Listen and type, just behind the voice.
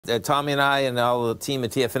Tommy and I and all the team at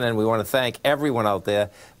TFNN, we want to thank everyone out there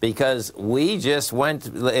because we just went,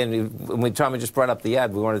 and when Tommy just brought up the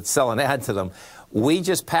ad, we wanted to sell an ad to them. We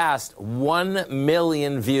just passed 1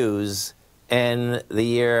 million views in the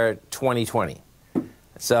year 2020.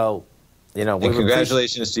 So, you know, and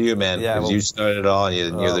congratulations to you, man, because you started it all, and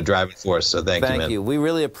you're the driving force. So thank you, man. Thank you. We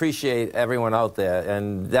really appreciate everyone out there,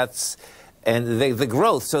 and that's. And the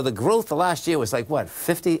growth, so the growth the last year was like, what,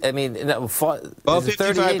 50? I mean, about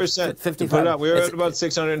 55%. 55. We were at about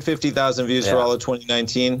 650,000 views for all of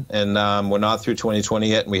 2019, and we're not through 2020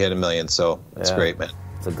 yet, and we hit 1 million. So it's great, man.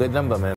 It's a good number, man.